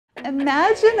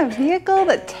Imagine a vehicle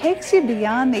that takes you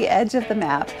beyond the edge of the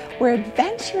map, where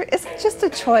adventure isn't just a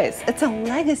choice, it's a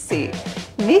legacy.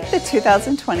 Meet the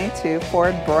 2022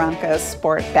 Ford Bronco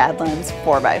Sport Badlands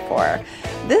 4x4.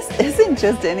 This isn't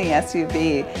just any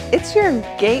SUV, it's your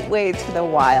gateway to the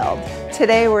wild.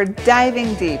 Today we're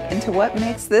diving deep into what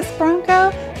makes this Bronco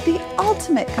the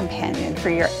ultimate companion for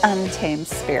your untamed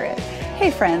spirit. Hey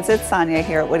friends, it's Sonia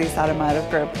here at Woody's Automotive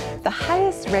Group, the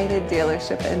highest rated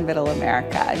dealership in Middle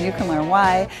America, and you can learn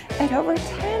why at over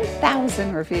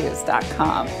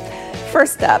 10,000reviews.com.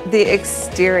 First up, the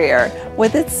exterior.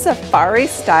 With its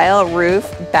safari-style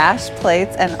roof, bash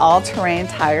plates, and all-terrain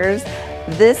tires,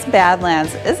 this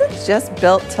Badlands isn't just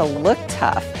built to look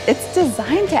tough, it's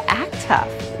designed to act tough.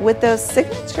 With those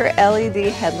signature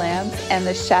LED headlamps and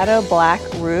the shadow black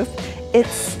roof, it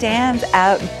stands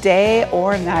out day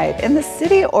or night, in the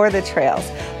city or the trails.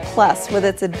 Plus, with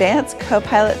its advanced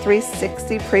Co-Pilot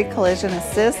 360 pre-collision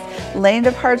assist, lane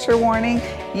departure warning,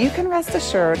 you can rest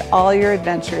assured all your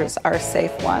adventures are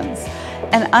safe ones.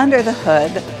 And under the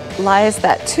hood lies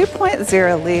that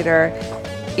 2.0-liter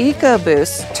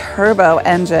EcoBoost turbo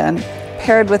engine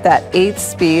paired with that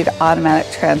 8-speed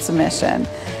automatic transmission.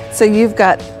 So you've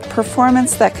got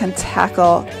performance that can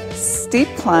tackle steep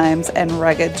climbs and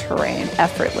rugged terrain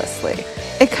effortlessly.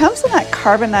 It comes in that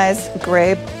carbonized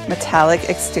gray metallic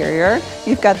exterior.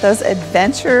 You've got those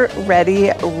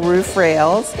adventure-ready roof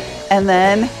rails, and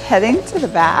then heading to the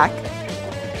back,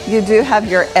 you do have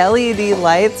your LED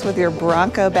lights with your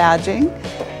Bronco badging,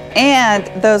 and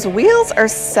those wheels are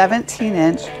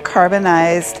 17-inch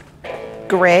carbonized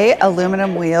gray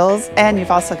aluminum wheels, and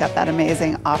you've also got that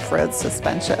amazing off-road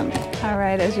suspension. All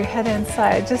right, as you head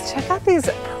inside, just check out these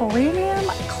premium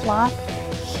cloth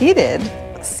heated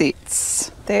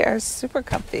seats. They are super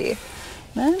comfy.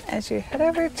 Then as you head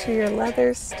over to your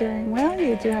leather steering wheel,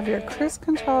 you do have your cruise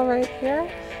control right here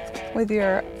with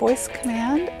your voice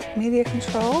command, media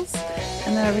controls,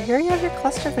 and then over here you have your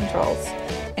cluster controls.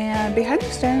 And behind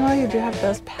your steering wheel, you do have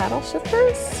those paddle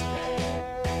shifters.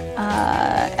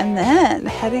 And then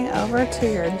heading over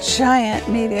to your giant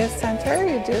media center,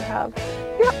 you do have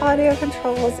your audio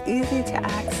controls, easy to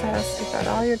access. You've got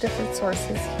all your different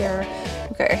sources here.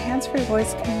 You've got your hands-free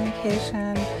voice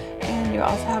communication, and you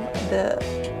also have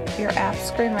your app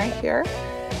screen right here.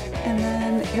 And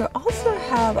then you also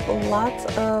have lots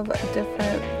of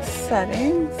different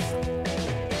settings.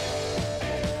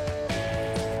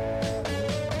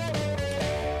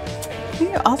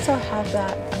 You also have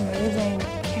that amazing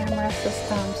camera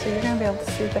system, so you're going to be able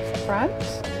to see the front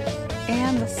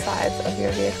and the sides of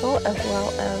your vehicle, as well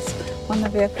as when the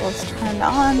vehicle is turned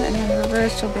on and in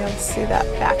reverse, you'll be able to see that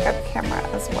backup camera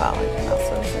as well. You can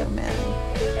also zoom in.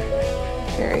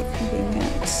 Very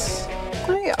convenient.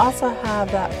 You also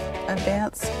have that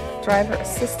advanced driver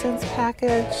assistance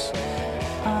package.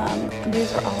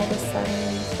 These are all the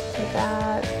settings for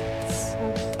that. So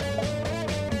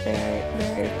very,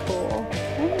 very cool.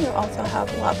 And you also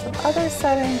have lots of other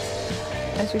settings,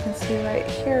 as you can see right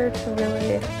here, to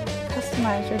really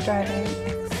customize your driving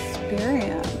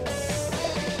experience.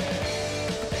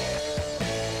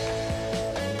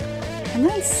 And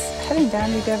then heading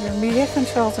down, you have your media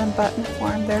controls in button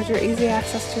form. There's your easy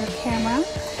access to your camera.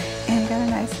 And you got a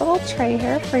nice little tray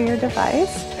here for your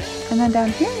device. And then down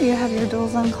here you have your dual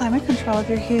zone climate control with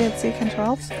your heated seat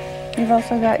controls. You've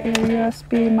also got your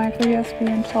USB, micro USB,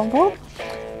 and 12 volt.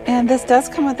 And this does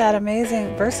come with that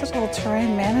amazing versatile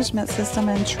terrain management system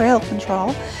and trail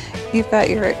control. You've got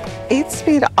your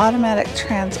 8-speed automatic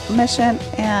transmission,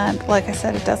 and like I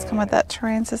said, it does come with that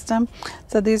terrain system.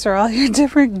 So these are all your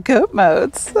different GOAT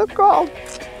modes. So cool.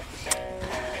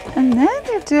 And then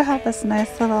you do have this nice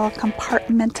little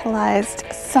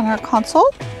compartmentalized center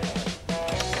console,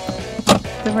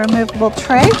 the removable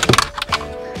tray,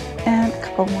 and a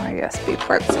couple more USB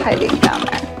ports hiding down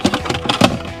there.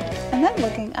 And then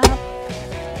looking up,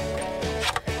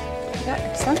 you got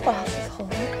your sunglasses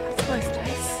holder. That's always nice.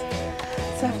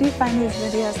 So if you find these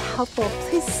videos helpful,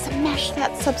 please smash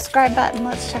that subscribe button.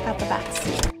 Let's check out the back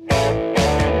seat.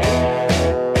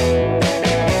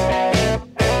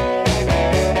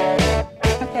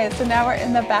 Okay, so now we're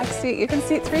in the back seat. You can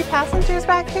seat 3 passengers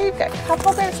back here. You've got cup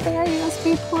holders there,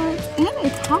 USB ports, and a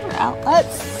power outlet.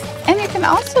 And you can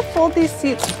also fold these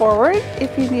seats forward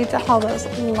if you need to haul those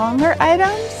longer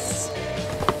items.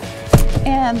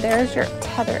 And there's your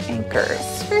tether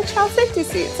anchors for your child safety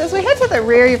seats. As we head to the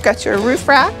rear, you've got your roof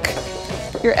rack,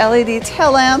 your LED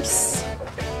tail lamps,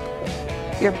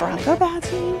 your Bronco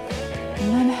badging,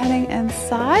 and then heading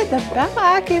inside the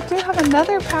back, you do have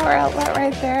another power outlet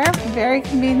right there. Very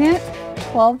convenient,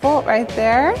 12 volt right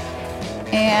there.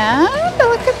 And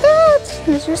look at that,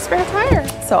 there's your spare tire.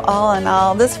 So all in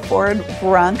all, this Ford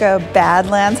Bronco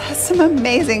Badlands has some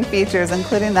amazing features,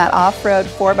 including that off-road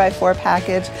 4x4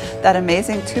 package, that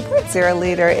amazing 2.0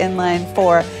 liter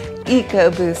inline-4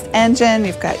 EcoBoost engine.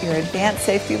 You've got your advanced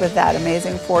safety with that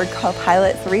amazing Ford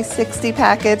Co-Pilot 360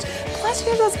 package. Plus you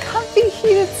have those comfy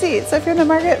heated seats. So if you're in the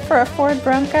market for a Ford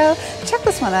Bronco, check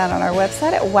this one out on our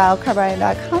website at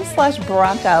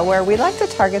wowcarbuying.com/Bronco, where we like to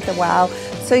target the wow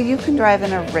so you can drive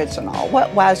an original.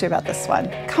 What wows you about this one?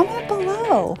 Comment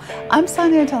below. I'm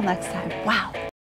Sonia, until next time. Wow.